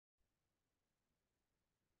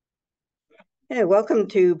Hey, welcome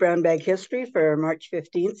to Brown Bag History for March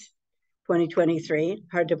 15th, 2023.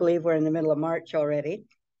 Hard to believe we're in the middle of March already.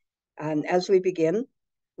 And as we begin,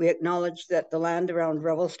 we acknowledge that the land around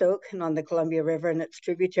Revelstoke and on the Columbia River and its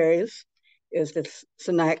tributaries is the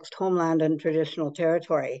Sinixt homeland and traditional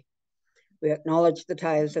territory. We acknowledge the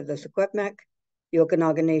ties of the Secwepemc, the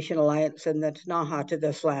Okanagan Nation Alliance, and the Ktunaxa to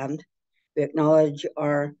this land. We acknowledge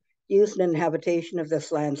our use and habitation of this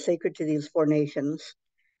land sacred to these four nations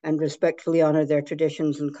and respectfully honor their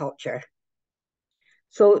traditions and culture.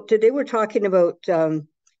 So today we're talking about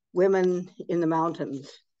women in the mountains.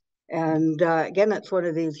 And again, it's one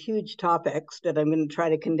of these huge topics that I'm going to try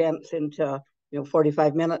to condense into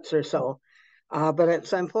 45 minutes or so.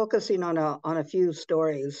 But I'm focusing on a few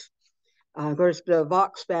stories. Of course, the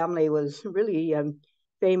Vox family was really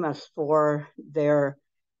famous for their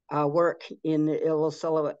work in the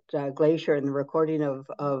Illecillewaet Glacier and the recording of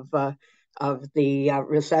the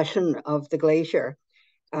recession of the glacier.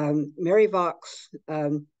 Mary Vox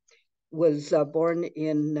was born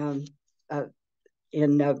in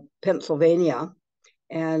Pennsylvania,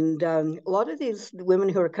 and a lot of these women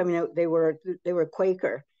who were coming out, they were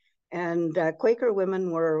Quaker, and Quaker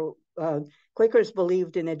women were Quakers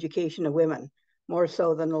believed in education of women more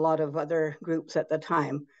so than a lot of other groups at the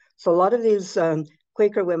time. So a lot of these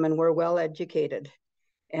Quaker women were well educated.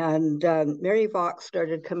 And Mary Vox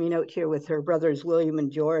started coming out here with her brothers, William and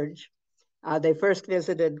George. They first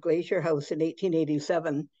visited Glacier House in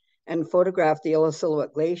 1887 and photographed the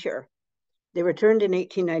Illecillewaet Glacier. They returned in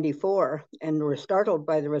 1894 and were startled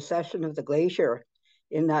by the recession of the glacier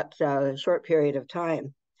in that short period of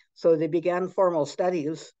time. So they began formal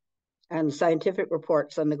studies and scientific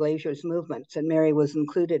reports on the glacier's movements, and Mary was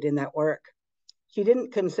included in that work. She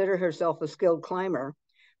didn't consider herself a skilled climber,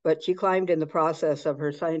 but she climbed in the process of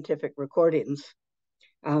her scientific recordings.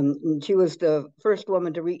 She was the first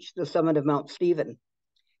woman to reach the summit of Mount Stephen.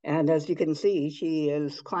 And as you can see, she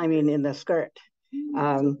is climbing in the skirt.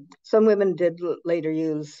 Some women did later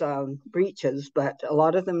use breeches, but a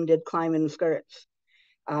lot of them did climb in skirts.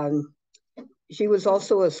 She was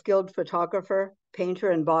also a skilled photographer, painter,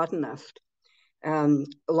 and botanist. A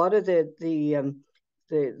lot of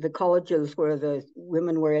the colleges where the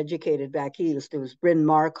women were educated back east, it was Bryn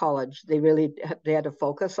Mawr College. They had a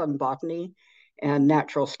focus on botany and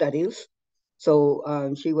natural studies.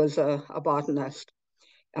 So she was a botanist.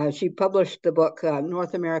 She published the book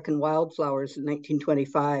North American Wildflowers in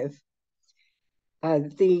 1925.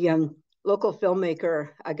 The local filmmaker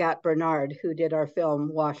Agathe Bernard, who did our film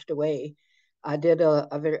Washed Away, did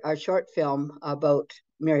a short film about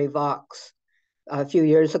Mary Vox a few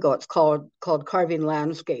years ago. It's called Carving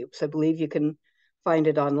Landscapes. I believe you can find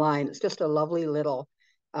it online. It's just a lovely little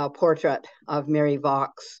portrait of Mary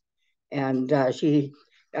Vox. And she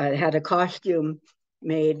had a costume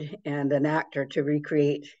made and an actor to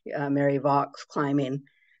recreate Mary Vox climbing.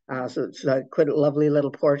 So it's quite a lovely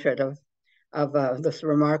little portrait of this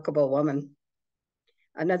remarkable woman.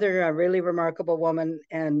 Another really remarkable woman,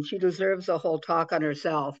 and she deserves a whole talk on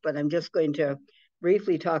herself, but I'm just going to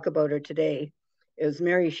briefly talk about her today, is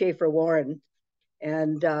Mary Schaefer Warren.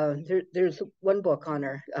 And there's one book on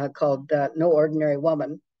her called No Ordinary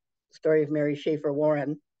Woman, Story of Mary Schaefer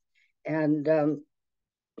Warren. And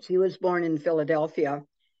she was born in Philadelphia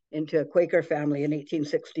into a Quaker family in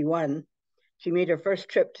 1861. She made her first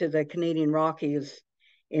trip to the Canadian Rockies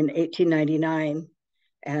in 1899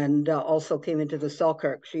 and also came into the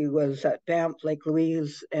Selkirk. She was at Banff, Lake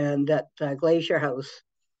Louise, and at Glacier House.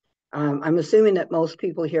 I'm assuming that most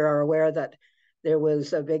people here are aware that there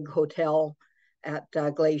was a big hotel at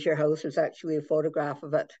Glacier House. There's actually a photograph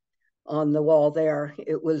of it on the wall there.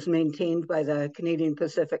 It was maintained by the Canadian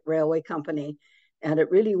Pacific Railway Company, and it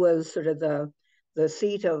really was sort of the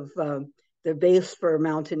seat of the base for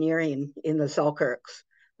mountaineering in the Selkirks.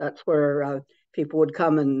 That's where people would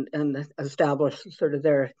come and establish sort of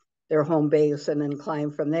their home base and then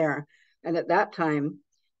climb from there. And at that time,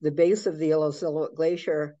 the base of the Illecillewaet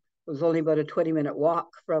Glacier was only about a 20-minute walk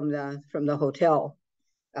from the hotel.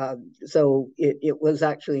 So it was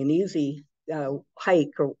actually an easy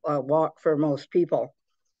hike or walk for most people.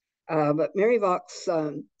 But Mary Vox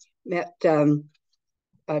met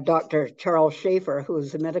Dr. Charles Schaefer, who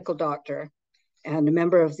was a medical doctor and a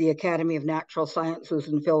member of the Academy of Natural Sciences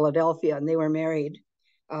in Philadelphia, and they were married.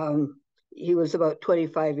 He was about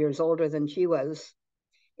 25 years older than she was.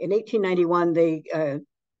 In 1891, they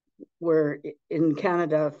were in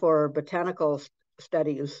Canada for botanical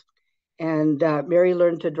studies, and Mary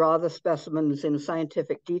learned to draw the specimens in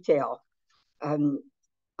scientific detail.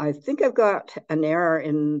 I think I've got an error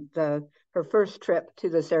in her first trip to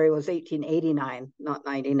this area was 1889, not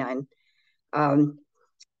 99.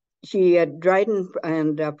 She had dried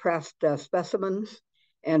and pressed specimens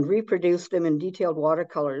and reproduced them in detailed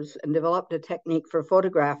watercolors and developed a technique for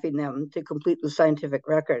photographing them to complete the scientific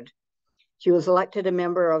record. She was elected a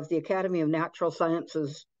member of the Academy of Natural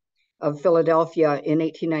Sciences of Philadelphia in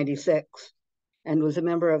 1896 and was a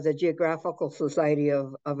member of the Geographical Society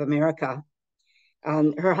of America.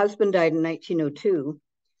 Her husband died in 1902,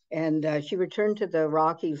 and she returned to the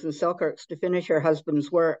Rockies and Selkirks to finish her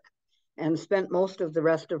husband's work and spent most of the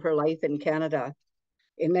rest of her life in Canada.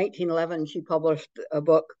 In 1911, she published a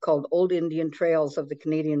book called Old Indian Trails of the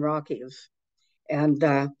Canadian Rockies and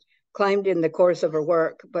climbed in the course of her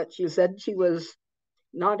work, but she said she was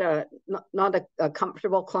not a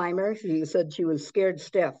comfortable climber. She said she was scared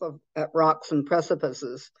stiff at rocks and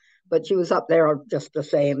precipices, but she was up there just the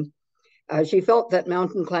same. She felt that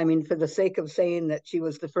mountain climbing, for the sake of saying that she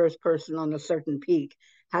was the first person on a certain peak,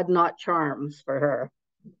 had not charms for her.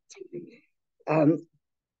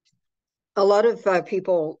 A lot of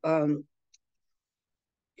people, a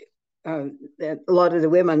lot of the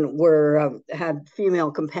women had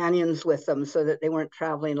female companions with them, so that they weren't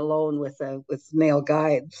traveling alone with male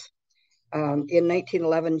guides. In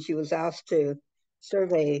 1911, she was asked to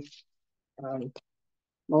survey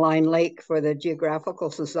Malign Lake for the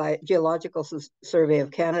Geological Survey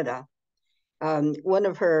of Canada. One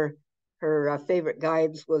of her favorite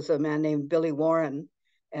guides was a man named Billy Warren,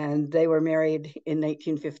 and they were married in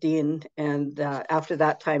 1915. And after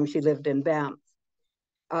that time, she lived in Banff.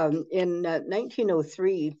 In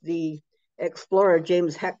 1903, the explorer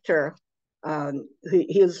James Hector,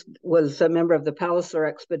 he was a member of the Palliser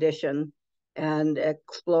expedition and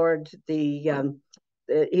explored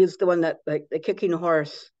he's the one that, like, the Kicking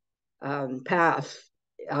Horse Pass.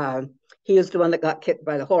 He is the one that got kicked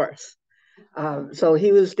by the horse. So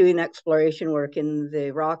he was doing exploration work in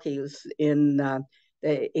the Rockies in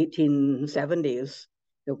the 1870s,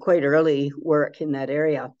 quite early work in that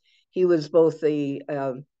area. He was both a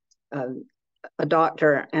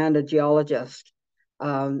doctor and a geologist,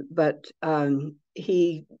 but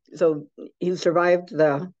he survived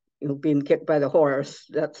being kicked by the horse.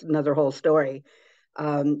 That's another whole story.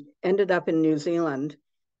 Ended up in New Zealand,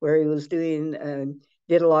 where he was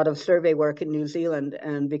did a lot of survey work in New Zealand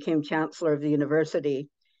and became chancellor of the university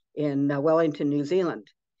in Wellington, New Zealand.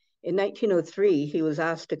 In 1903, he was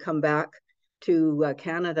asked to come back to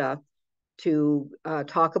Canada to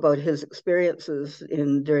talk about his experiences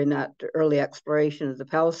during that early exploration of the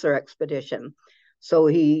Palliser expedition. So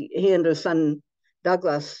he and his son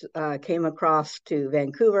Douglas came across to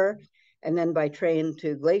Vancouver, and then by train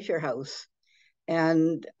to Glacier House.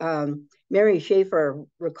 And Mary Schaefer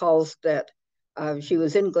recalls that she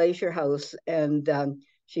was in Glacier House, and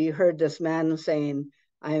she heard this man saying,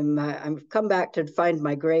 "I'm come back to find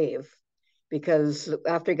my grave," because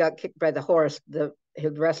after he got kicked by the horse, the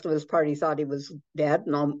rest of his party thought he was dead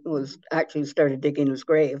and was actually started digging his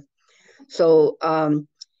grave. So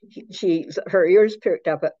her ears perked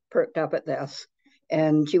up at this,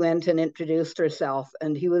 and she went and introduced herself,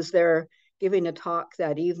 and he was there giving a talk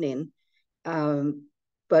that evening.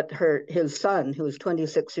 But his son, who was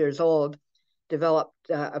 26 years old, developed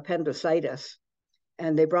appendicitis,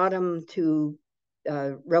 and they brought him to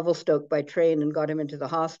Revelstoke by train and got him into the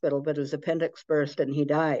hospital, but his appendix burst and he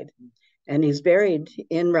died. And he's buried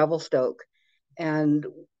in Revelstoke. And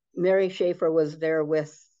Mary Schaefer was there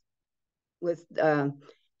with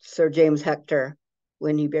Sir James Hector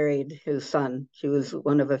when he buried his son. She was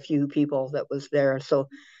one of a few people that was there. So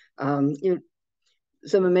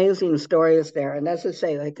some amazing stories there. And as I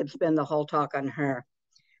say, I could spend the whole talk on her.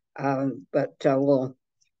 But we'll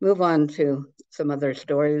move on to some other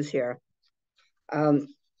stories here.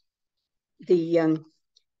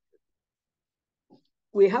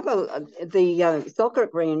 We have the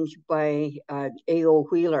Selkirk Range by A.O.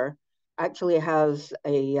 Wheeler actually has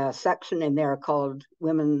a section in there called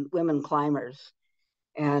Women Climbers.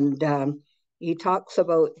 And he talks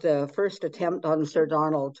about the first attempt on Sir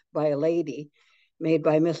Donald by a lady made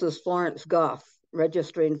by Mrs. Florence Gough,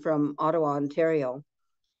 registering from Ottawa, Ontario.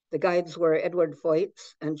 The guides were Edward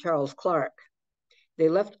Foyts and Charles Clark. They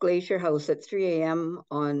left Glacier House at 3 a.m.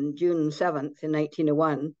 on June 7th in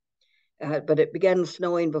 1901, but it began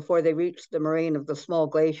snowing before they reached the moraine of the small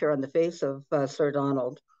glacier on the face of Sir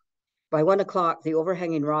Donald. By 1 o'clock, the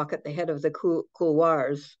overhanging rock at the head of the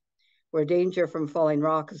couloirs, where danger from falling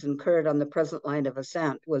rock is incurred on the present line of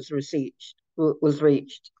ascent, was reached.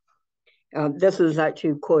 This is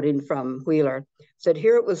actually quoting from Wheeler. Said,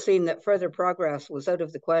 "Here it was seen that further progress was out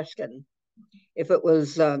of the question if it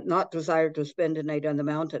was not desired to spend a night on the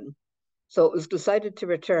mountain. So it was decided to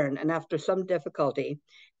return, and after some difficulty,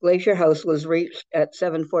 Glacier House was reached at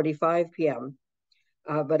 7:45 p.m.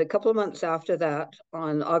 But a couple of months after that,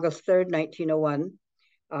 on August 3rd, 1901,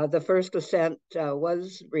 the first ascent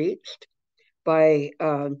was reached by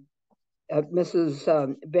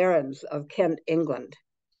Mrs. Behrens of Kent, England.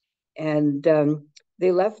 And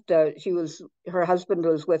they left, her husband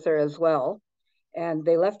was with her as well. And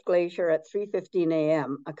they left Glacier at 3:15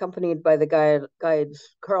 a.m., accompanied by the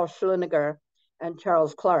guides Carl Schleniger and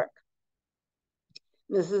Charles Clark.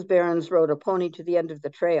 Mrs. Behrens rode a pony to the end of the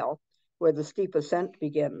trail, where the steep ascent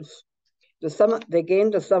begins. They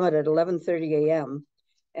gained the summit at 11:30 a.m.,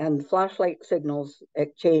 and flashlight signals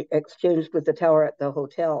exchanged with the tower at the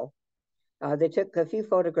hotel. They took a few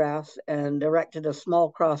photographs and erected a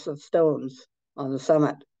small cross of stones on the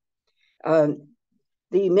summit.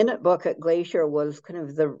 The minute book at Glacier was kind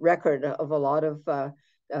of the record of a lot of the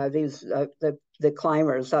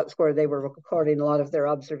climbers. That's where they were recording a lot of their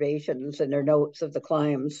observations and their notes of the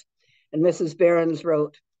climbs. And Mrs. Behrens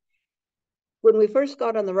wrote, "When we first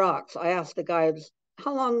got on the rocks, I asked the guides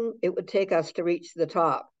how long it would take us to reach the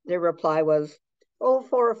top. Their reply was, 4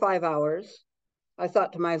 or 5 hours. I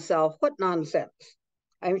thought to myself, what nonsense.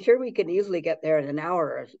 I'm sure we can easily get there in an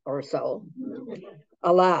hour or so.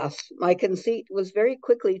 Alas, my conceit was very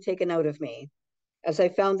quickly taken out of me, as I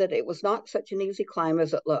found that it was not such an easy climb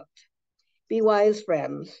as it looked. Be wise,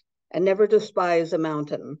 friends, and never despise a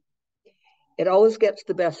mountain. It always gets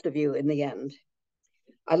the best of you in the end.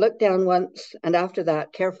 I looked down once, and after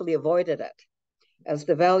that carefully avoided it, as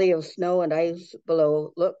the valley of snow and ice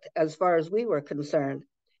below looked, as far as we were concerned,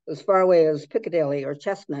 as far away as Piccadilly or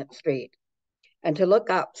Chestnut Street, and to look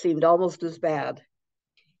up seemed almost as bad.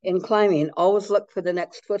 In climbing, always look for the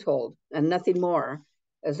next foothold and nothing more,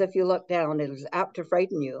 as if you look down, it is apt to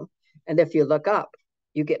frighten you, and if you look up,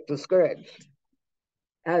 you get discouraged."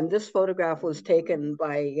 And this photograph was taken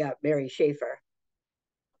by Mary Schaefer.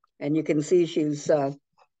 And you can see she's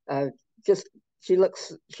just, she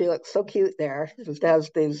looks so cute there. She just has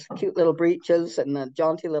these cute little breeches and a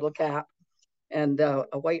jaunty little cap and a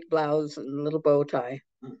white blouse and a little bow tie.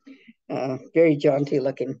 Very jaunty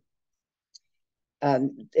looking.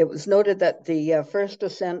 It was noted that the first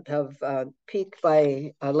ascent of Eagle Peak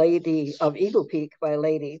by a lady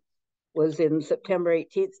was in September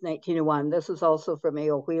 18th, 1901. This is also from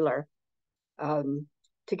A.O. Wheeler.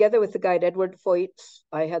 Together with the guide Edward Foyts,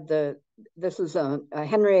 this is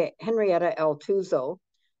Henrietta L. Tuzo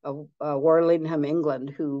of Warlingham,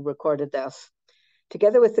 England, who recorded this.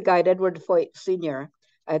 Together with the guide Edward Foyt Sr.,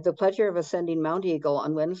 I had the pleasure of ascending Mount Eagle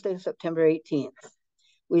on Wednesday, September 18th.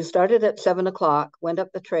 We started at 7 o'clock, went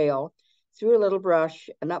up the trail, through a little brush,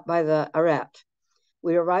 and up by the arête.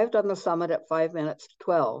 We arrived on the summit at 5 minutes to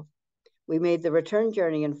 12. We made the return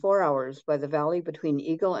journey in 4 hours by the valley between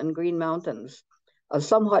Eagle and Green Mountains, a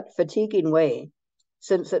somewhat fatiguing way,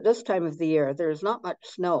 since at this time of the year there is not much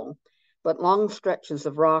snow, but long stretches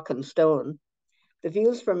of rock and stone. The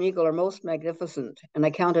views from Eagle are most magnificent, and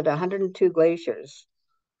I counted 102 glaciers.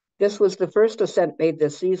 This was the first ascent made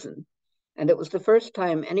this season, and it was the first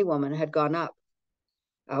time any woman had gone up.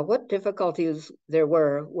 What difficulties there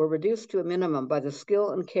were reduced to a minimum by the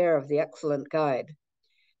skill and care of the excellent guide.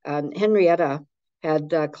 Henrietta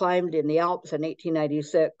had climbed in the Alps in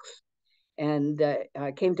 1896 and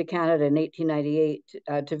came to Canada in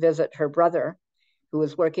 1898 to visit her brother, who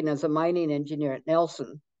was working as a mining engineer at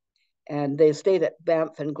Nelson. And they stayed at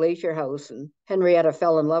Banff and Glacier House, and Henrietta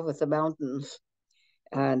fell in love with the mountains.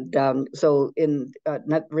 And so in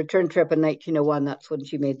return trip in 1901, that's when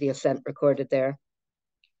she made the ascent recorded there.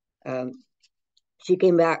 She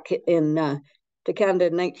came back to Canada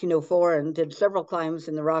in 1904 and did several climbs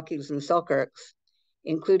in the Rockies and Selkirks,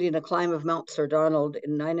 including a climb of Mount Sir Donald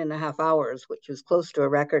in 9.5 hours, which was close to a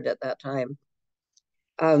record at that time.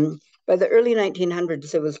 By the early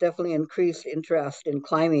 1900s, there was definitely increased interest in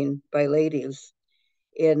climbing by ladies.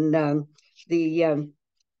 In the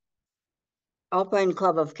Alpine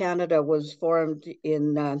Club of Canada was formed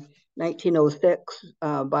in 1906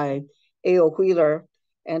 by A.O. Wheeler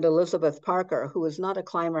and Elizabeth Parker, who was not a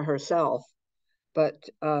climber herself, but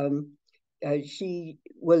she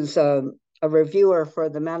was a reviewer for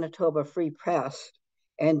the Manitoba Free Press,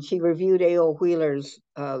 and she reviewed A.O. Wheeler's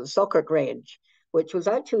Selkirk Range, which was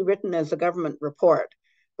actually written as a government report,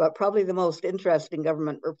 but probably the most interesting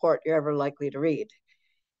government report you're ever likely to read.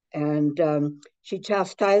 And she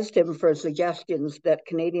chastised him for suggestions that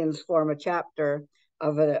Canadians form a chapter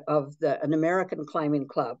of an American climbing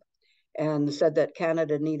club, and said that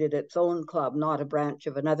Canada needed its own club, not a branch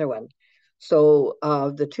of another one. So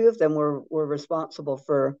the two of them were responsible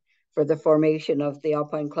for the formation of the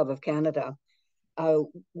Alpine Club of Canada.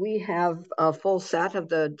 We have a full set of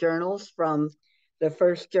the journals from the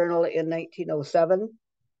first journal in 1907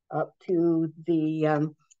 up to the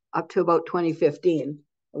up to about 2015.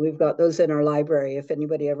 We've got those in our library. If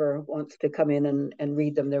anybody ever wants to come in and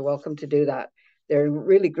read them, they're welcome to do that. They're a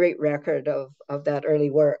really great record of that early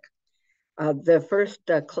work. The first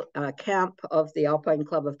camp of the Alpine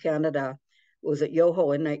Club of Canada was at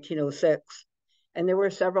Yoho in 1906, and there were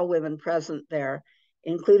several women present there,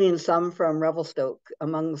 including some from Revelstoke,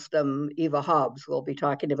 amongst them Eva Hobbs, we'll be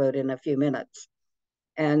talking about in a few minutes.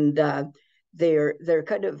 And they're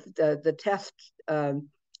kind of the test,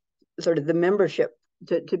 sort of the membership.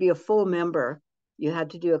 To be a full member, you had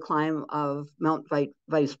to do a climb of Mount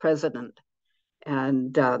Vice President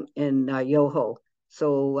and in Yoho.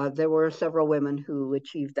 So there were several women who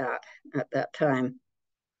achieved that at that time.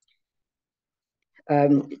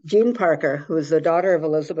 Jean Parker, who is the daughter of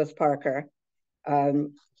Elizabeth Parker,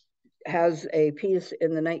 has a piece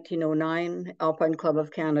in the 1909 Alpine Club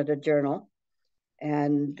of Canada Journal,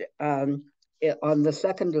 and on the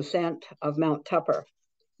second ascent of Mount Tupper,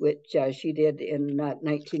 which she did in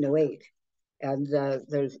 1908. And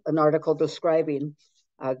there's an article describing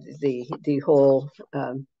the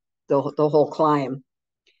whole climb.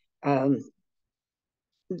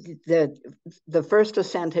 The first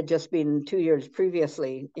ascent had just been 2 years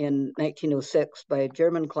previously in 1906 by a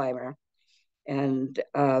German climber, and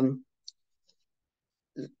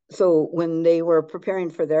so when they were preparing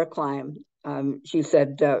for their climb, she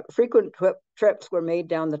said frequent trips were made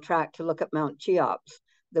down the track to look at Mount Cheops,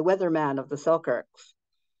 the weatherman of the Selkirks.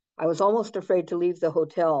 I was almost afraid to leave the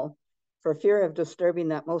hotel for fear of disturbing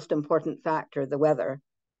that most important factor, the weather.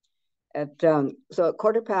 So at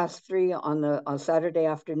 3:15 on Saturday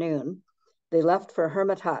afternoon, they left for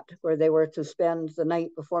Hermit Hut, where they were to spend the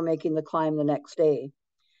night before making the climb the next day.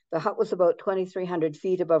 The hut was about 2,300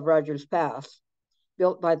 feet above Rogers Pass,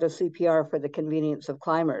 built by the CPR for the convenience of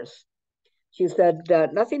climbers. She said,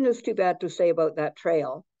 nothing is too bad to say about that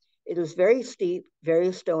trail. It is very steep,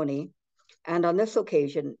 very stony, and on this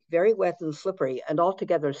occasion, very wet and slippery and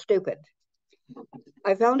altogether stupid.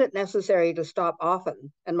 I found it necessary to stop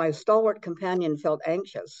often, and my stalwart companion felt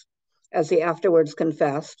anxious, as he afterwards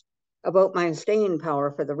confessed, about my staying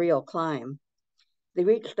power for the real climb. They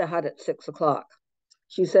reached the hut at 6 o'clock.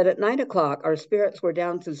 She said at 9 o'clock, our spirits were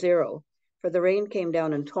down to zero, for the rain came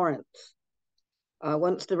down in torrents.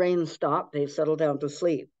 Once the rain stopped, they settled down to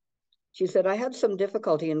sleep. She said, I had some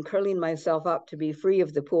difficulty in curling myself up to be free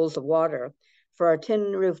of the pools of water, for our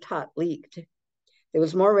tin-roofed hut leaked. There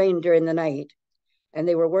was more rain during the night, and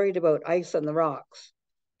they were worried about ice on the rocks.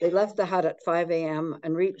 They left the hut at 5 a.m.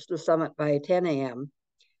 and reached the summit by 10 a.m.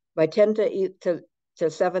 By 10 to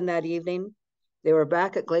 7 that evening, they were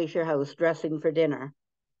back at Glacier House dressing for dinner.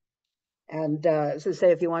 And as I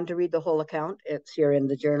say, if you want to read the whole account, it's here in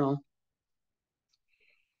the journal.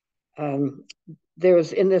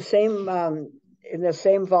 There's in the same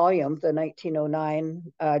volume, the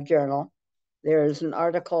 1909 journal, there's an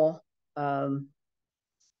article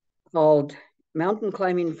called Mountain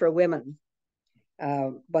Climbing for Women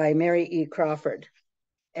by Mary E. Crawford.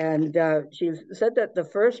 And she said that the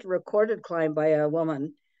first recorded climb by a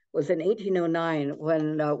woman was in 1809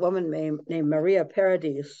 when a woman named Maria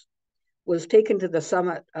Paradis was taken to the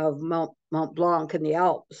summit of Mont Blanc in the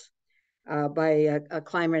Alps by a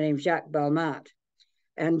climber named Jacques Belmat.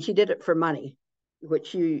 And she did it for money, which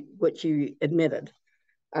she admitted.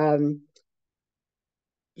 But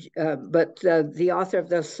the author of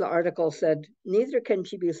this article said, neither can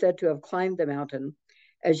she be said to have climbed the mountain,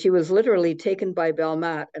 as she was literally taken by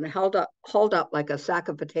Belmat and hauled up like a sack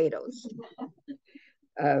of potatoes.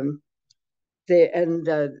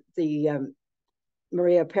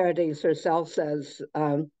 Maria Paradis herself says,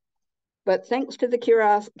 but thanks to the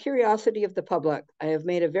curiosity of the public, I have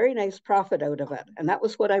made a very nice profit out of it. And that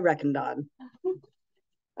was what I reckoned on.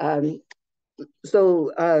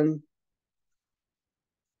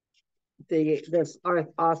 This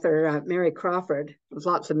author, Mary Crawford, there's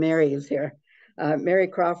lots of Marys here. Mary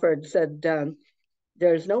Crawford said,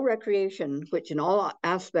 there's no recreation which in all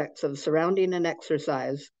aspects of surrounding and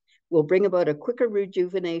exercise will bring about a quicker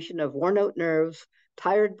rejuvenation of worn out nerves,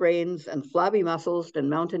 tired brains, and flabby muscles than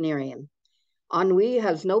mountaineering. Ennui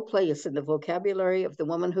has no place in the vocabulary of the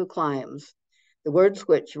woman who climbs. The words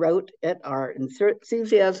which wrote it are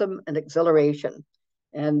enthusiasm and exhilaration.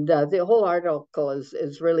 And the whole article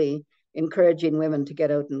is really encouraging women to get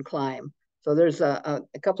out and climb. So there's a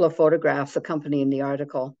couple of photographs accompanying the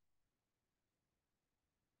article.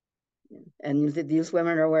 And these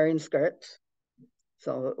women are wearing skirts.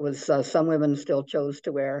 So it was some women still chose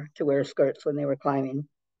to wear skirts when they were climbing.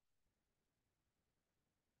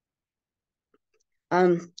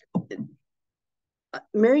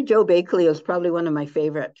 Mary Jo Bakley is probably one of my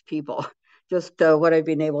favorite people. just what I've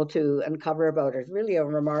been able to uncover about her. Really a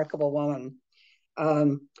remarkable woman.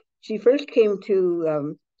 She first came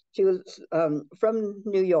to, she was from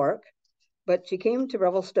New York, but she came to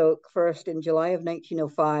Revelstoke first in July of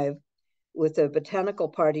 1905 with a botanical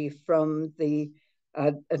party from the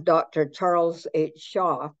Dr. Charles H.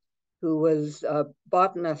 Shaw, who was a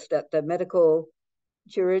botanist at the Medico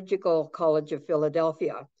Chirurgical College of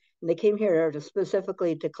Philadelphia. And they came here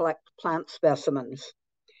specifically to collect plant specimens.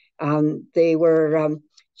 She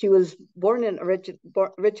was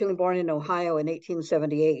originally born in Ohio in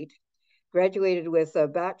 1878, graduated with a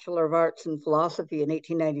Bachelor of Arts in Philosophy in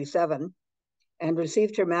 1897, and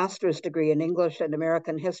received her master's degree in English and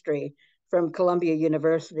American History from Columbia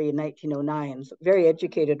University in 1909. So very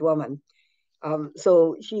educated woman.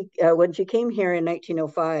 So when she came here in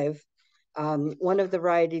 1905, one of the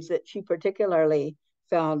varieties that she particularly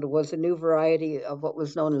found was a new variety of what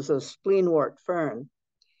was known as a spleenwort fern.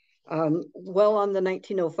 Well, on the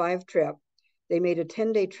 1905 trip, they made a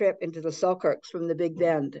 10-day trip into the Selkirks from the Big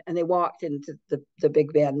Bend, and they walked into the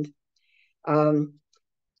Big Bend.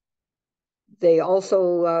 They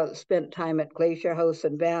also spent time at Glacier House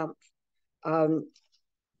in Banff.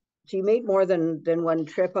 She made more than one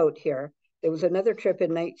trip out here. There was another trip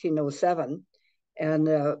in 1907, and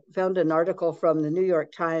found an article from the New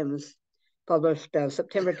York Times published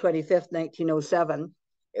September 25th, 1907.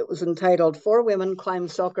 It was entitled, "Four Women Climb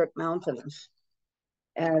Selkirk Mountains."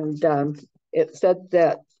 And it said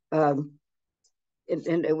that, and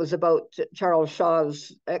it was about Charles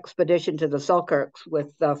Shaw's expedition to the Selkirks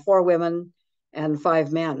with 4 women and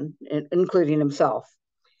 5 men, including himself.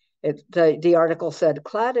 The article said,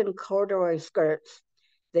 clad in corduroy skirts,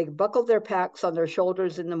 they buckled their packs on their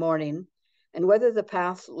shoulders in the morning, and whether the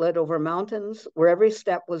path led over mountains, where every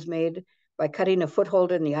step was made by cutting a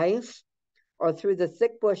foothold in the ice, or through the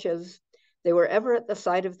thick bushes, they were ever at the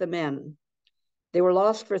side of the men. They were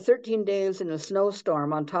lost for 13 days in a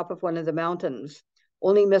snowstorm on top of one of the mountains,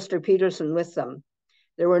 only Mr. Peterson with them.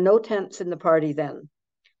 There were no tents in the party then.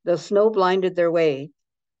 The snow blinded their way.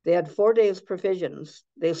 They had 4 days' provisions.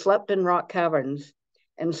 They slept in rock caverns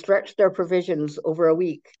and stretched their provisions over a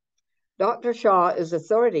week. Dr. Shaw is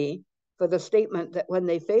authority for the statement that when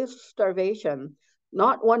they faced starvation,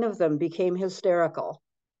 not one of them became hysterical.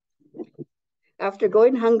 After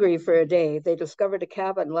going hungry for a day, they discovered a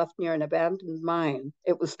cabin left near an abandoned mine.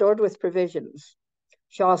 It was stored with provisions.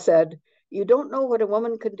 Shaw said, "You don't know what a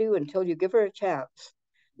woman can do until you give her a chance."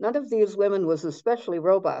 None of these women was especially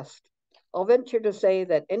robust. I'll venture to say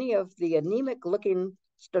that any of the anemic-looking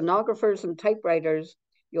stenographers and typewriters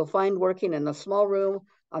you'll find working in a small room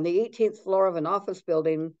on the 18th floor of an office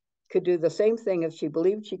building could do the same thing if she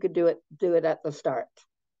believed she could do it at the start.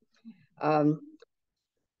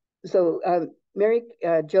 Mary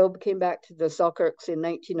Job came back to the Selkirks in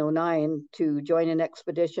 1909 to join an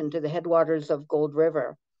expedition to the headwaters of Gold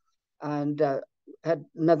River, and had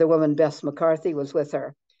another woman, Bess McCarthy, was with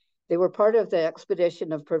her. They were part of the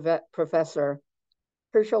expedition of Professor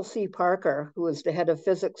Herschel C. Parker, who was the head of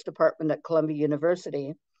physics department at Columbia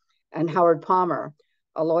University, and Howard Palmer,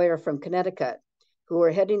 a lawyer from Connecticut, who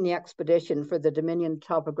were heading the expedition for the Dominion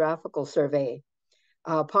Topographical Survey.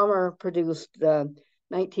 Palmer produced the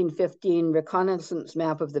 1915 reconnaissance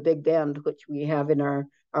map of the Big Bend, which we have in our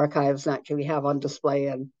archives, and actually we have on display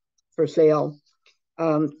and for sale.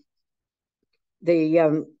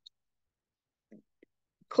 They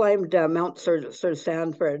climbed Mount Sir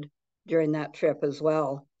Sanford during that trip as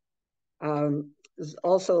well. There's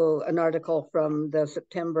also an article from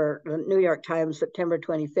the New York Times, September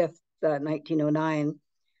 25th, 1909,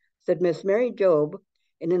 said Miss Mary Job,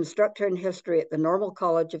 an instructor in history at the Normal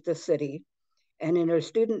College of the city, and in her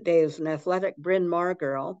student days an athletic Bryn Mawr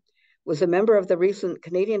girl, was a member of the recent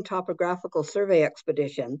Canadian Topographical Survey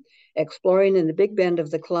expedition exploring in the Big Bend of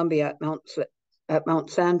the Columbia at Mount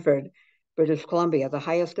Sanford, British Columbia, the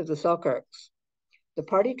highest of the Selkirks. The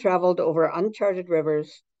party traveled over uncharted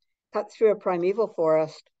rivers, cut through a primeval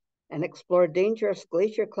forest, and explored dangerous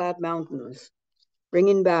glacier-clad mountains,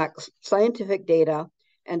 bringing back scientific data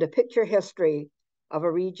and a picture history of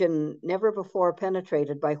a region never before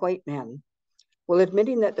penetrated by white men. While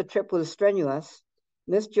admitting that the trip was strenuous,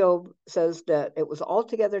 Miss Job says that it was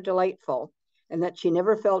altogether delightful and that she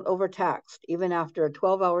never felt overtaxed, even after a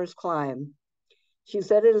 12 hours climb. She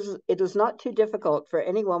said it is not too difficult for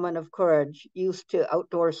any woman of courage used to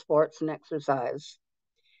outdoor sports and exercise.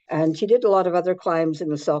 And she did a lot of other climbs in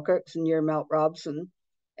the Selkirks and near Mount Robson.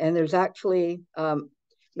 And there's actually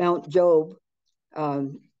Mount Job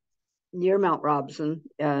near Mount Robson,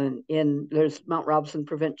 there's Mount Robson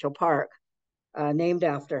Provincial Park, named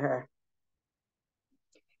after her.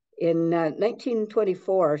 In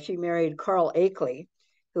 1924, she married Carl Akeley,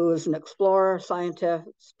 who was an explorer,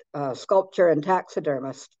 scientist, sculptor, and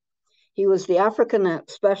taxidermist. He was the African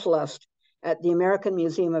specialist at the American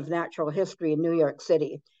Museum of Natural History in New York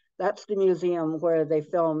City. That's the museum where they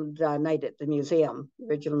filmed Night at the Museum, the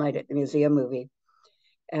original Night at the Museum movie.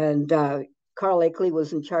 And Carl Akeley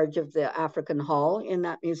was in charge of the African Hall in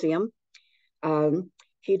that museum.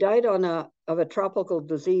 He died of a tropical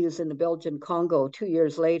disease in the Belgian Congo 2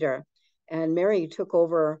 years later, and Mary took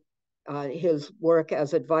over his work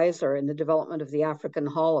as advisor in the development of the African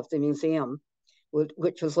Hall of the museum,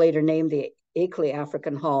 which was later named the Akeley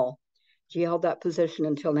African Hall. She held that position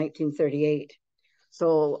until 1938.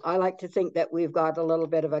 So I like to think that we've got a little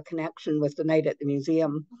bit of a connection with the Night at the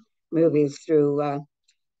Museum movies through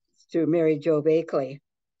Mary Jo Akeley.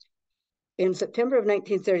 In September of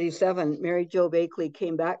 1937, Mary Jo Akeley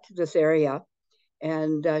came back to this area,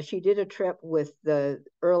 and she did a trip with the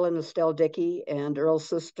Earl and Estelle Dickey and Earl's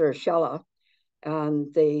sister Shella.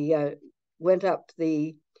 And they went up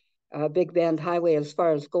the Big Bend Highway as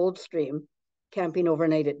far as Goldstream, camping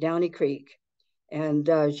overnight at Downey Creek. And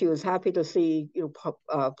she was happy to see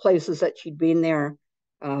places that she'd been there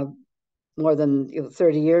more than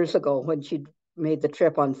 30 years ago when she'd made the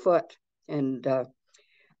trip on foot. And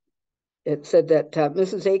it said that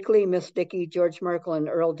Mrs. Akeley, Miss Dickey, George Merkel, and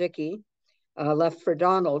Earl Dickey left for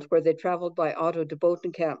Donald, where they traveled by auto to Boat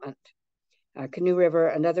Encampment, Canoe River,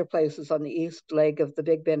 and other places on the east leg of the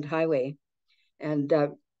Big Bend Highway. And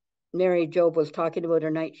Mary Job was talking about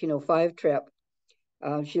her 1905 trip.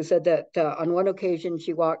 She said that on one occasion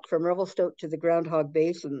she walked from Revelstoke to the Groundhog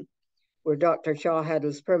Basin, where Dr. Shaw had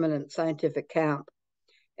his permanent scientific camp.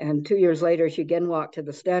 And 2 years later, she again walked to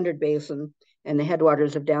the Standard Basin and the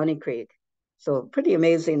headwaters of Downey Creek. So pretty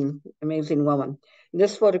amazing woman. And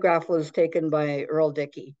this photograph was taken by Earl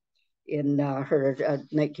Dickey in her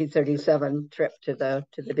 1937 trip to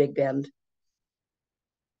the Big Bend.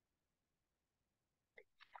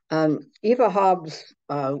 Eva Hobbs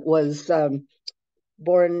was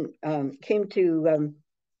came to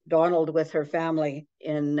Donald with her family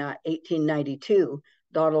in 1892.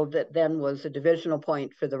 Donald then was a divisional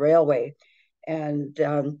point for the railway. And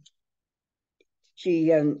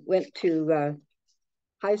she went to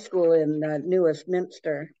high school in New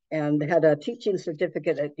Westminster and had a teaching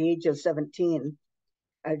certificate at the age of 17.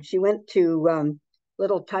 She went to a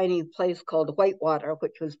little tiny place called Whitewater,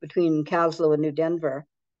 which was between Caslow and New Denver.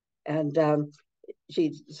 And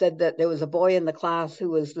she said that there was a boy in the class who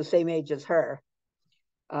was the same age as her.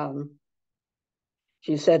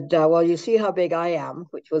 She said, well, you see how big I am,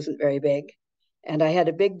 which wasn't very big. And I had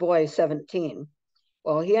a big boy, 17.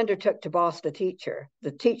 Well, he undertook to boss the teacher. The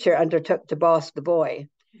teacher undertook to boss the boy.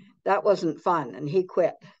 That wasn't fun, and he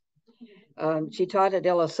quit. She taught at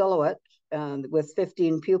Illecillewaet with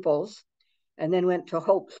 15 pupils, and then went to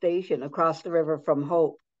Hope Station across the river from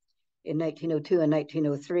Hope in 1902 and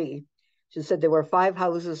 1903. She said there were 5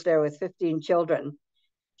 houses there with 15 children.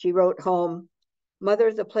 She wrote home,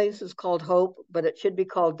 "Mother, the place is called Hope, but it should be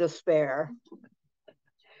called Despair."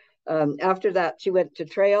 After that, she went to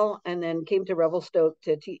Trail and then came to Revelstoke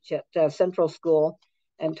to teach at Central School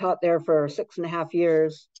and taught there for 6.5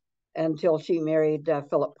 years until she married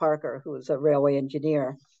Philip Parker, who was a railway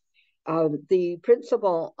engineer. The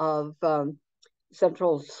principal of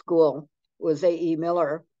Central School was A.E.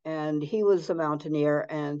 Miller, and he was a mountaineer,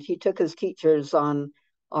 and he took his teachers on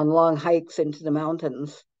long hikes into the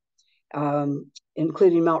mountains,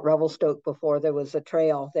 including Mount Revelstoke before there was a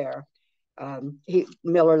trail there.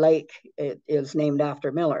 Miller Lake is named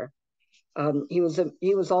after Miller. He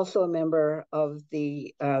was also a member of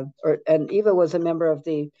and Eva was a member of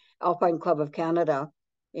the Alpine Club of Canada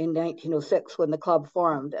in 1906 when the club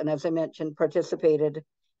formed, and as I mentioned, participated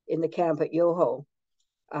in the camp at Yoho.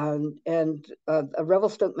 And a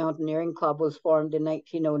Revelstoke Mountaineering Club was formed in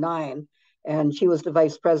 1909, and she was the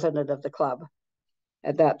vice president of the club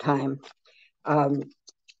at that time.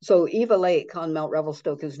 So Eva Lake on Mount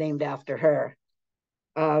Revelstoke is named after her.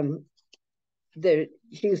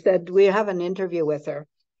 She said, we have an interview with her,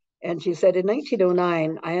 and she said, in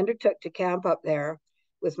 1909, I undertook to camp up there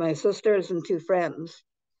with my sisters and 2 friends.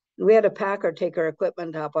 And we had a packer take our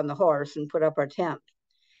equipment up on the horse and put up our tent.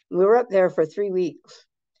 And we were up there for 3 weeks.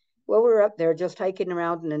 While we were up there just hiking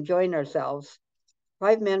around and enjoying ourselves,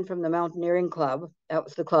 5 men from the Mountaineering Club, that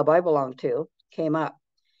was the club I belonged to, came up.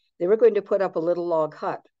 They were going to put up a little log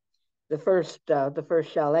hut, the first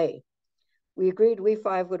chalet. We agreed we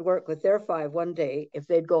 5 would work with their 5 one day if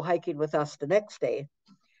they'd go hiking with us the next day.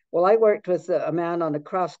 Well, I worked with a man on a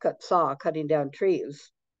crosscut saw cutting down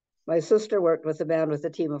trees. My sister worked with a man with a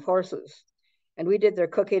team of horses, and we did their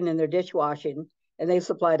cooking and their dishwashing, and they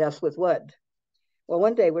supplied us with wood. Well,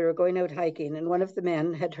 one day we were going out hiking, and one of the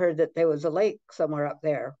men had heard that there was a lake somewhere up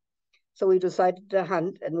there. So we decided to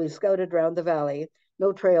hunt, and we scouted around the valley.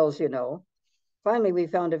 No trails, you know. Finally, we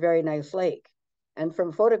found a very nice lake. And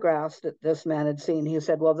from photographs that this man had seen, he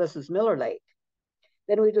said, well, this is Miller Lake.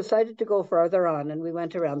 Then we decided to go farther on, and we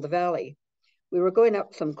went around the valley. We were going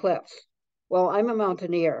up some cliffs. Well, I'm a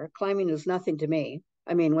mountaineer. Climbing is nothing to me.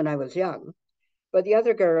 I mean, when I was young. But the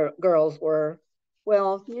other girls were,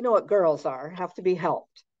 well, you know what girls are, have to be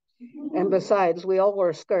helped. And besides, we all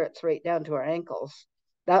wore skirts right down to our ankles.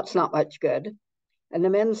 That's not much good. And the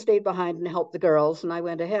men stayed behind and helped the girls, and I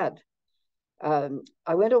went ahead.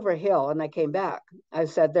 I went over a hill and I came back. I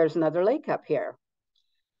said, there's another lake up here.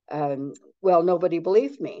 Well, nobody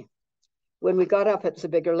believed me. When we got up, it's a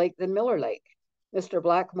bigger lake than Miller Lake. Mr.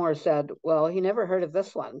 Blackmore said, well, he never heard of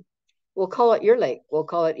this one. We'll call it your lake. We'll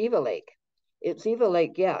call it Eva Lake. It's Eva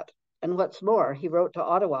Lake yet. And what's more, he wrote to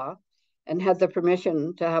Ottawa and had the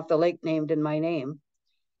permission to have the lake named in my name.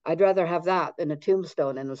 I'd rather have that than a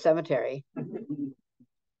tombstone in the cemetery.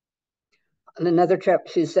 On another trip,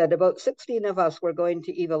 she said, about 16 of us were going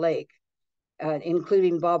to Eva Lake,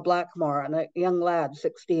 including Bob Blackmore and a young lad,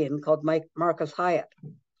 16, called Marcus Hyatt.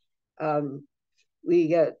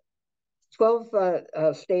 We 12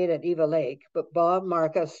 stayed at Eva Lake, but Bob,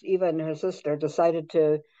 Marcus, Eva, and her sister decided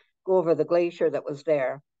to go over the glacier that was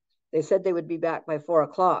there. They said they would be back by 4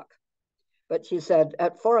 o'clock. But she said,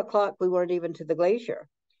 at 4 o'clock, we weren't even to the glacier.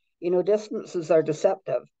 You know, distances are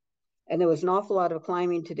deceptive, and there was an awful lot of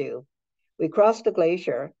climbing to do. We crossed the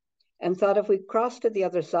glacier and thought if we crossed to the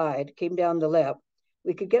other side, came down the lip,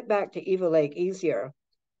 we could get back to Eva Lake easier.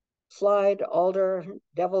 Slide, Alder,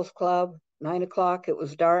 Devil's Club, 9 o'clock, it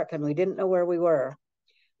was dark and we didn't know where we were.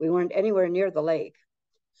 We weren't anywhere near the lake.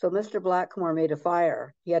 So Mr. Blackmore made a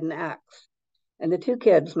fire. He had an axe. And the two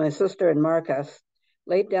kids, my sister and Marcus,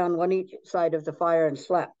 laid down one each side of the fire and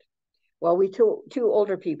slept. Well, we two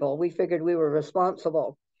older people, we figured we were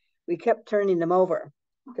responsible. We kept turning them over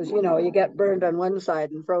because, you know, you get burned on one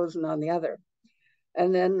side and frozen on the other.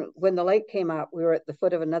 And then when the lake came up, we were at the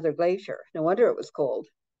foot of another glacier. No wonder it was cold.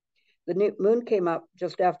 The moon came up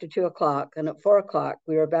just after 2 o'clock, and at 4 o'clock,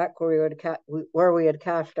 we were back where we had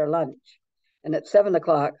cached our lunch. And at 7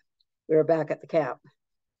 o'clock, we were back at the camp.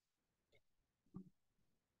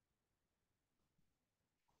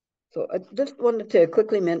 So I just wanted to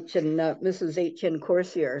quickly mention Mrs. H.N.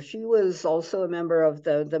 Corsier. She was also a member of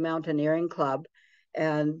the Mountaineering Club,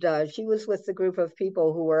 and she was with the group of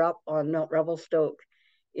people who were up on Mount Revelstoke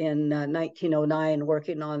in 1909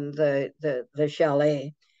 working on the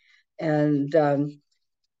chalet. And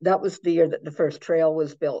that was the year that the first trail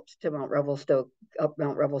was built to Mount Revelstoke, up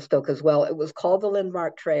Mount Revelstoke as well. It was called the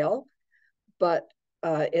Lindmark Trail, but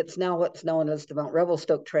it's now what's known as the Mount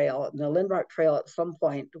Revelstoke Trail. And the Lindmark Trail at some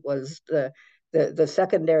point was the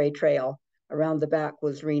secondary trail around the back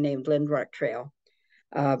was renamed Lindmark Trail.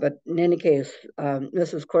 But in any case,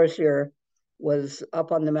 Mrs. Corsier was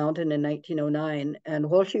up on the mountain in 1909. And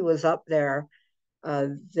while she was up there,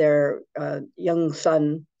 their young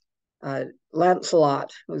son,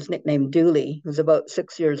 Lancelot, was nicknamed Dooley, was about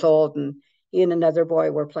 6 years old. And he and another boy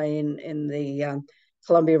were playing in the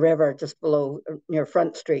Columbia River just below near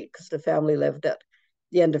Front Street because the family lived at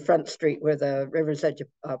the end of Front Street where the River's Edge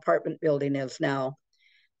apartment building is now.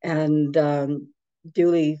 And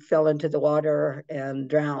Dooley fell into the water and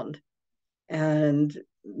drowned. And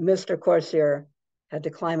Mr. Corsier had to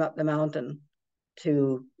climb up the mountain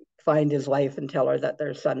to find his wife and tell her that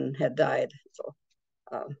their son had died. So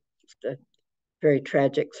just a very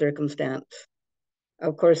tragic circumstance.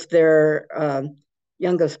 Of course, their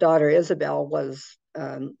youngest daughter, Isabel, was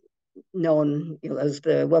known as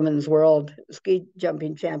the women's world ski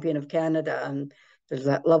jumping champion of Canada. And there's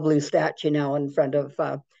that lovely statue now in front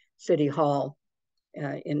of City Hall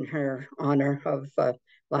in her honor of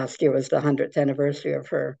last year was the 100th anniversary of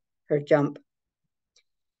her jump.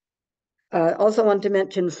 Also want to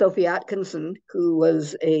mention Sophie Atkinson, who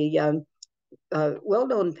was a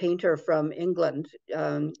well-known painter from England.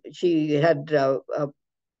 She had a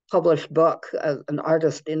published book, An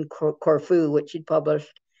Artist in Corfu, which she'd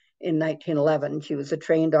published in 1911. She was a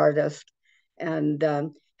trained artist and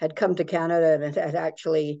had come to Canada and had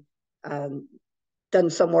actually done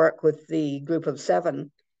some work with the Group of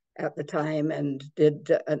Seven at the time and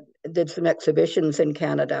did some exhibitions in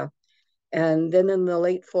Canada. And then in the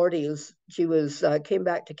late 40s, she came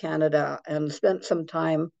back to Canada and spent some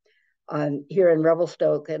time here in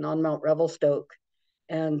Revelstoke and on Mount Revelstoke,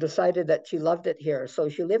 and decided that she loved it here. So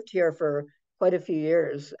she lived here for quite a few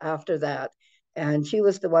years after that. And she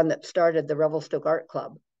was the one that started the Revelstoke Art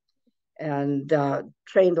Club. and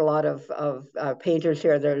trained a lot of painters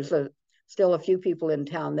here. There's still a few people in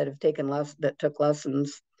town that have that took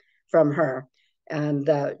lessons from her. And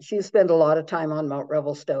she spent a lot of time on Mount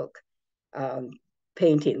Revelstoke um,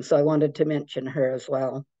 painting. So I wanted to mention her as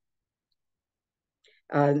well.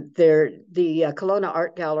 The Kelowna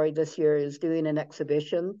Art Gallery this year is doing an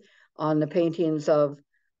exhibition on the paintings of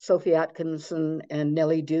Sophie Atkinson and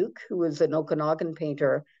Nellie Duke, who was an Okanagan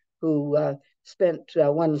painter who spent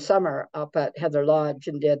one summer up at Heather Lodge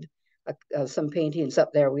and did some paintings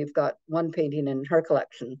up there. We've got one painting in her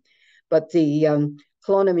collection. But the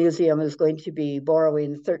Kelowna Museum is going to be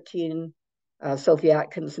borrowing 13 Sophie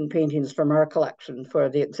Atkinson paintings from our collection for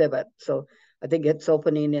the exhibit. So I think it's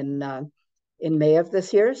opening in May of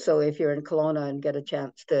this year. So if you're in Kelowna and get a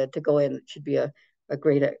chance to go in, it should be a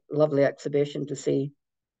great, lovely exhibition to see.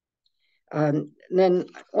 And then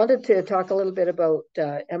I wanted to talk a little bit about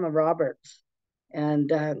Emma Roberts.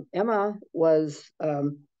 And Emma was,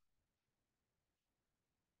 let's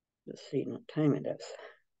see what time it is.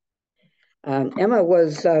 Emma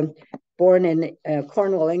was born in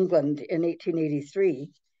Cornwall, England in 1883.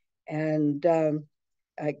 And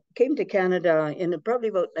I came to Canada in probably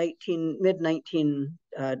about mid-1910s,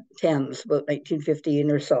 about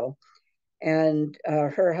 1915 or so. And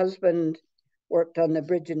her husband worked on the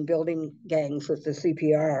bridge and building gangs with the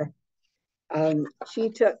CPR. She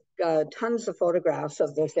took tons of photographs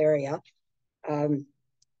of this area.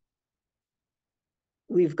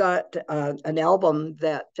 We've got an album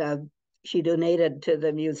that she donated to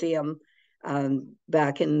the museum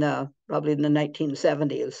back in probably in the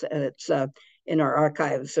 1970s, and it's in our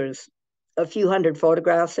archives. There's a few hundred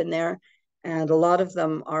photographs in there, and a lot of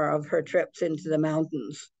them are of her trips into the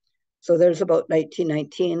mountains. So there's about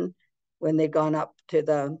 1919 when they'd gone up to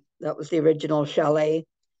that was the original chalet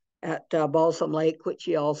at Balsam Lake, which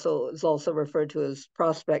is also referred to as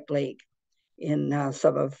Prospect Lake in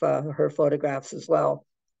some of her photographs as well.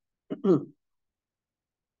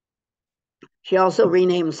 She also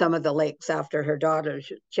renamed some of the lakes after her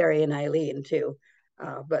daughters, Cherry and Eileen, too.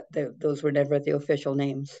 But those were never the official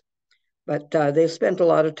names. But they spent a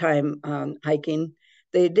lot of time hiking.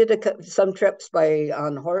 They did some trips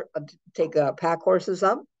take pack horses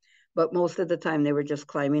up, but most of the time they were just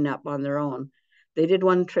climbing up on their own. They did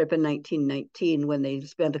one trip in 1919 when they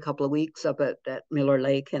spent a couple of weeks up at Miller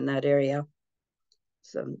Lake in that area.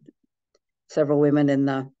 So several women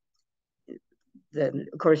in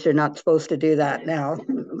of course, you're not supposed to do that now,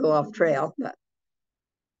 go off trail.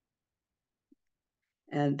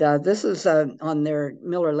 And this is on their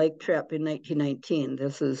Miller Lake trip in 1919.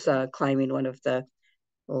 This is climbing one of the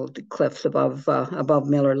old cliffs above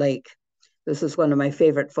Miller Lake. This is one of my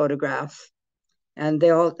favorite photographs. And they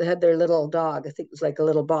all had their little dog. I think it was like a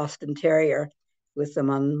little Boston Terrier with them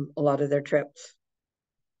on a lot of their trips.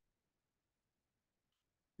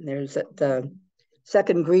 And there's the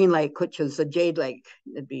second Green Lake, which is the Jade Lake.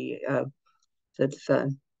 It'd be they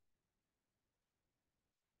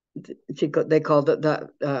called it the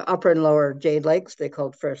upper and lower Jade Lakes. They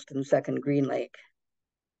called first and second Green Lake.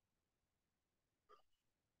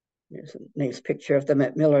 There's a nice picture of them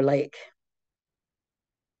at Miller Lake.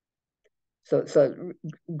 So it's a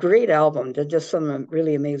great album. There's just some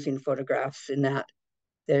really amazing photographs in that.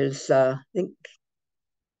 There's, I think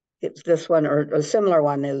it's this one or a similar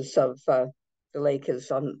one is of the lake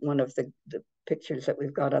is on one of the pictures that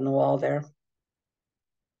we've got on the wall there.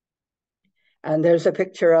 And there's a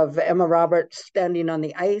picture of Emma Roberts standing on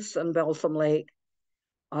the ice on Balsam Lake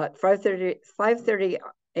at 5:30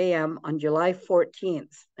 a.m. on July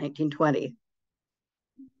 14th, 1920.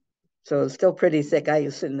 So it's still pretty thick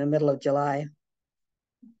ice in the middle of July.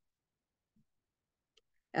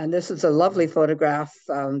 And this is a lovely photograph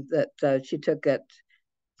that she took at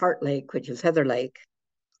Heart Lake, which is Heather Lake,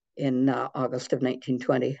 in August of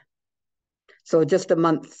 1920. So just a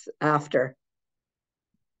month after.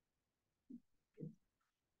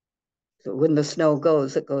 So when the snow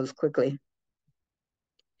goes, it goes quickly.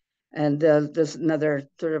 And there's another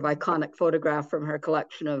sort of iconic photograph from her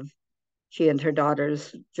collection of she and her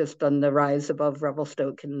daughters just on the rise above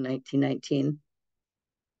Revelstoke in 1919.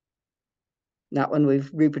 That one we've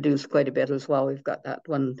reproduced quite a bit as well. We've got that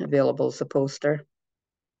one available as a poster.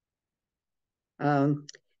 So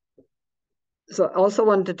I also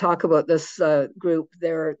wanted to talk about this group.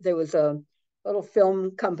 There was a little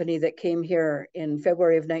film company that came here in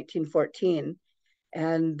February of 1914,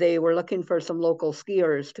 and they were looking for some local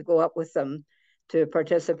skiers to go up with them to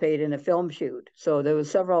participate in a film shoot. So there was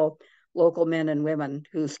several local men and women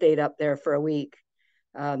who stayed up there for a week.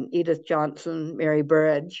 Edith Johnson, Mary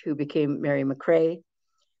Burridge, who became Mary McRae,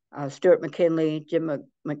 Stuart McKinley, Jim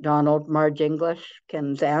McDonald, Marge English,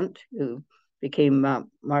 Ken's aunt, who became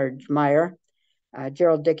Marge Meyer,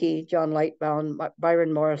 Gerald Dickey, John Lightbound,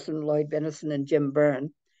 Byron Morrison, Lloyd Bennison, and Jim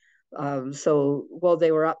Byrne. So while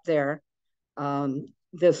they were up there, um,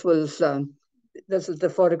 this was this is the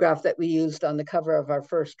photograph that we used on the cover of our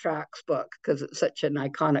first tracks book because it's such an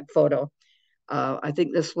iconic photo. I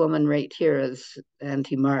think this woman right here is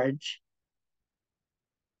Auntie Marge.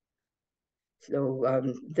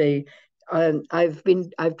 So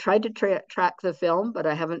I've tried to track the film, but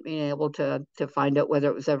I haven't been able to find out whether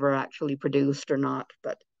it was ever actually produced or not.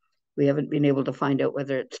 But we haven't been able to find out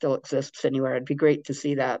whether it still exists anywhere. It'd be great to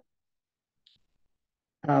see that.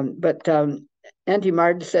 But Auntie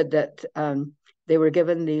Marge said that they were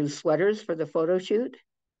given these sweaters for the photo shoot,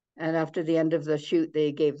 and after the end of the shoot,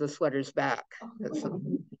 they gave the sweaters back.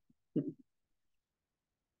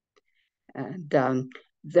 And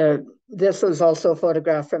this was also a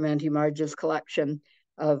photograph from Auntie Marge's collection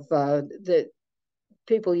of the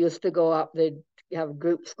people used to go up. They'd have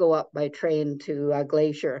groups go up by train to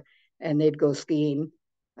Glacier, and they'd go skiing,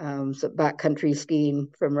 so backcountry skiing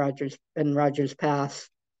from Rogers Pass,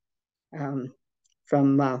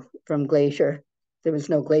 from Glacier. There was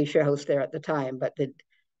no Glacier House there at the time, but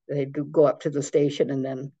they'd go up to the station and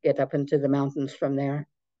then get up into the mountains from there.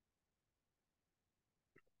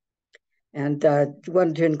 And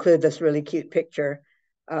wanted to include this really cute picture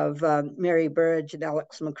of Mary Burridge and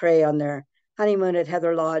Alex McRae on their honeymoon at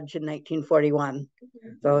Heather Lodge in 1941.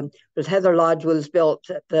 So because Heather Lodge was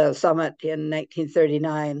built at the summit in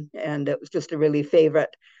 1939, and it was just a really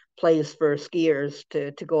favorite place for skiers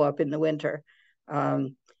to go up in the winter.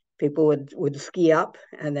 People would ski up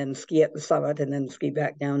and then ski at the summit and then ski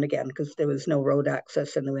back down again because there was no road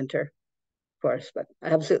access in the winter, of course. But I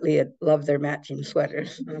absolutely love their matching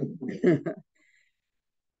sweaters.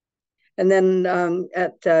 And then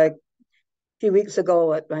at few weeks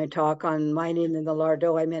ago at my talk on mining in the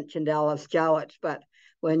Lardo, I mentioned Alice Jowett, but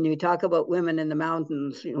when you talk about women in the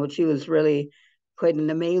mountains, she was really quite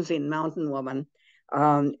an amazing mountain woman.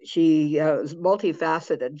 She was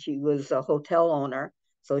multifaceted. She was a hotel owner,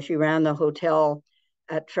 so she ran the hotel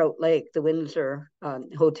at Trout Lake, the Windsor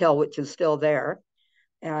Hotel, which is still there,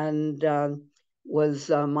 and was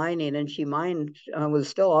mining, and she was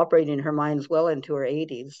still operating her mines well into her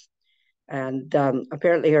 80s. And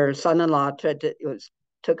apparently her son-in-law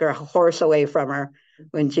took her horse away from her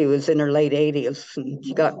when she was in her late 80s, and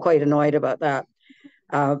she got quite annoyed about that.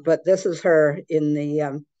 But this is her in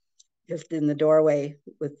the just in the doorway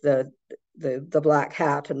with the black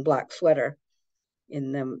hat and black sweater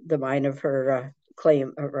in the mine of her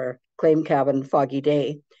claim cabin, Foggy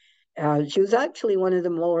Day. She was actually one of the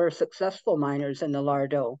more successful miners in the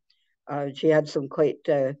Lardo. She had some quite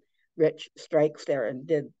rich strikes there and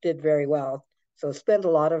did very well. So spent a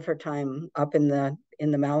lot of her time up in the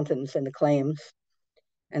mountains in the claims.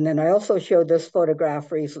 And then I also showed this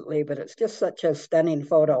photograph recently, but it's just such a stunning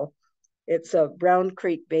photo. It's a Brown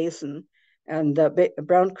Creek Basin, and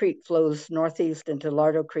Brown Creek flows northeast into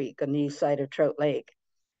Lardo Creek on the east side of Trout Lake.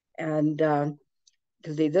 And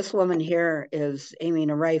this woman here is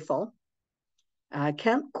aiming a rifle. I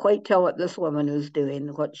can't quite tell what this woman is doing,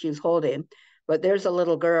 what she's holding, but there's a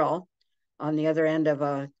little girl on the other end of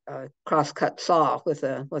a crosscut saw with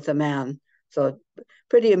a man. So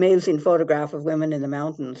pretty amazing photograph of women in the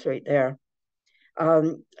mountains right there.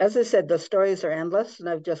 As I said, the stories are endless, and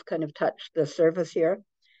I've just kind of touched the surface here.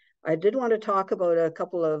 I did want to talk about a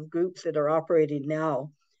couple of groups that are operating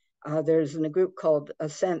now. There's a group called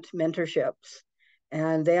Ascent Mentorships,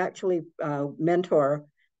 and they actually mentor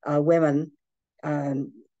women.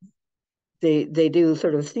 They do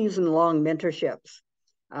sort of season-long mentorships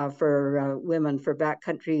for women for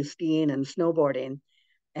backcountry skiing and snowboarding.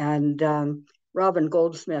 And Robin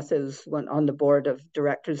Goldsmith is on the board of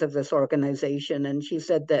directors of this organization, and she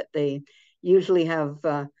said that they usually have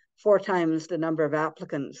 4 times the number of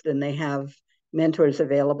applicants than they have mentors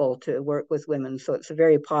available to work with women. So it's a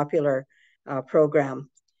very popular program.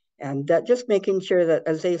 And just making sure that,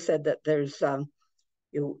 as they said, that there's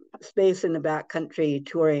space in the backcountry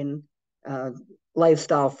touring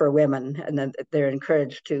lifestyle for women, and that they're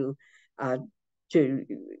encouraged to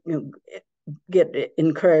get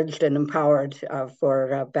encouraged and empowered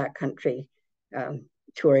for backcountry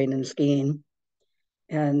touring and skiing.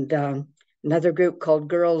 And another group called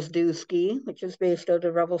Girls Do Ski, which is based out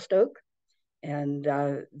of Revelstoke. And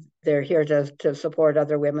they're here to support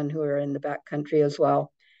other women who are in the backcountry as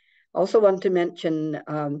well. Also want to mention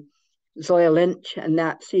Zoya Lynch and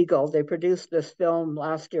Nat Siegel. They produced this film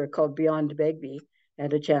last year called Beyond Begbie. I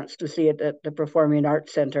had a chance to see it at the Performing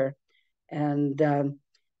Arts Center. And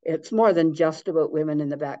it's more than just about women in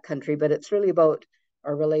the backcountry, but it's really about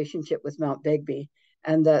our relationship with Mount Begbie.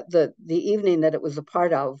 And the evening that it was a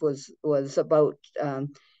part of was about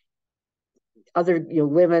other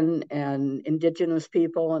women and Indigenous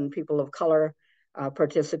people and people of color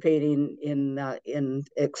participating in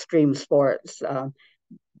extreme sports.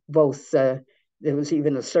 Both there was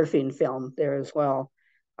even a surfing film there as well.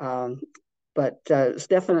 But it's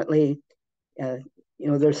definitely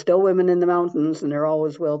there's still women in the mountains, and there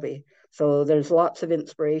always will be. So there's lots of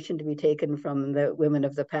inspiration to be taken from the women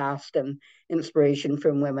of the past and inspiration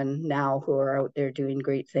from women now who are out there doing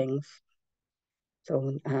great things.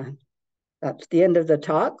 So that's the end of the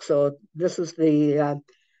talk. So this is the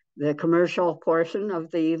commercial portion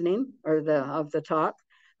of the evening or of the talk.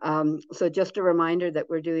 So just a reminder that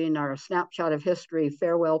we're doing our Snapshot of History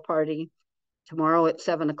farewell party tomorrow at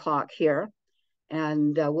 7 o'clock here.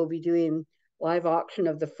 And we'll be doing live auction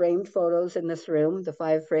of the framed photos in this room, the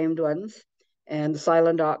 5 framed ones, and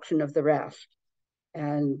silent auction of the rest.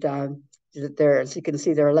 And there, as you can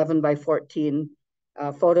see, there are 11 by 14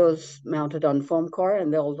 photos mounted on foam core,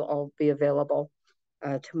 and they'll all be available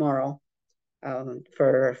tomorrow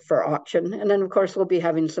for auction. And then, of course, we'll be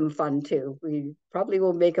having some fun too. We probably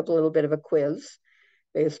will make up a little bit of a quiz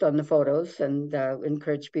based on the photos and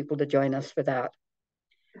encourage people to join us for that.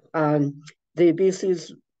 The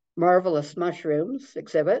BC's Marvelous Mushrooms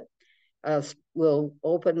exhibit will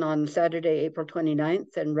open on Saturday, April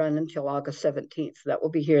 29th and run until August 17th. That will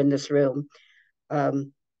be here in this room.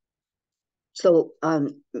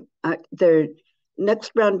 Their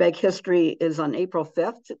next brown bag history is on April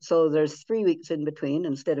 5th. So there's 3 weeks in between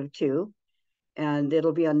instead of 2. And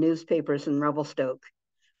it'll be on newspapers in Revelstoke.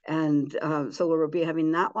 And so we'll be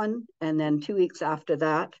having that one. And then 2 weeks after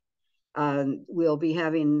that, we'll be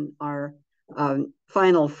having our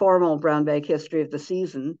final formal brown bag history of the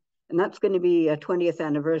season. And that's going to be a 20th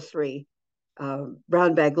anniversary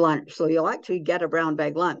brown bag lunch. So you'll actually get a brown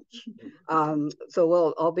bag lunch.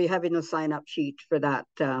 So I'll be having a sign up sheet for that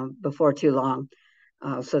before too long,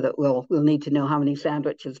 so that we'll need to know how many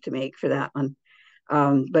sandwiches to make for that one.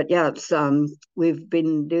 But yeah, we've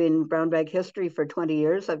been doing brown bag history for 20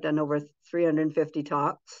 years. I've done over 350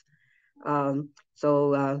 talks.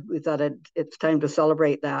 So we thought it's time to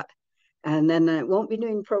celebrate that. And then I won't be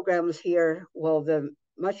doing programs here while the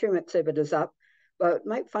mushroom exhibit is up, but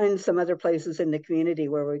might find some other places in the community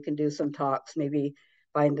where we can do some talks, maybe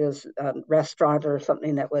find a restaurant or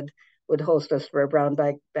something that would host us for a brown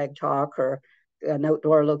bag talk, or an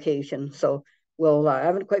outdoor location. So we'll I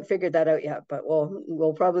haven't quite figured that out yet, but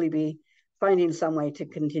we'll probably be finding some way to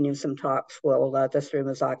continue some talks while this room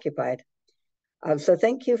is occupied. So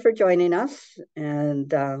thank you for joining us,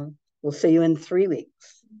 and we'll see you in 3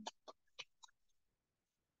 weeks.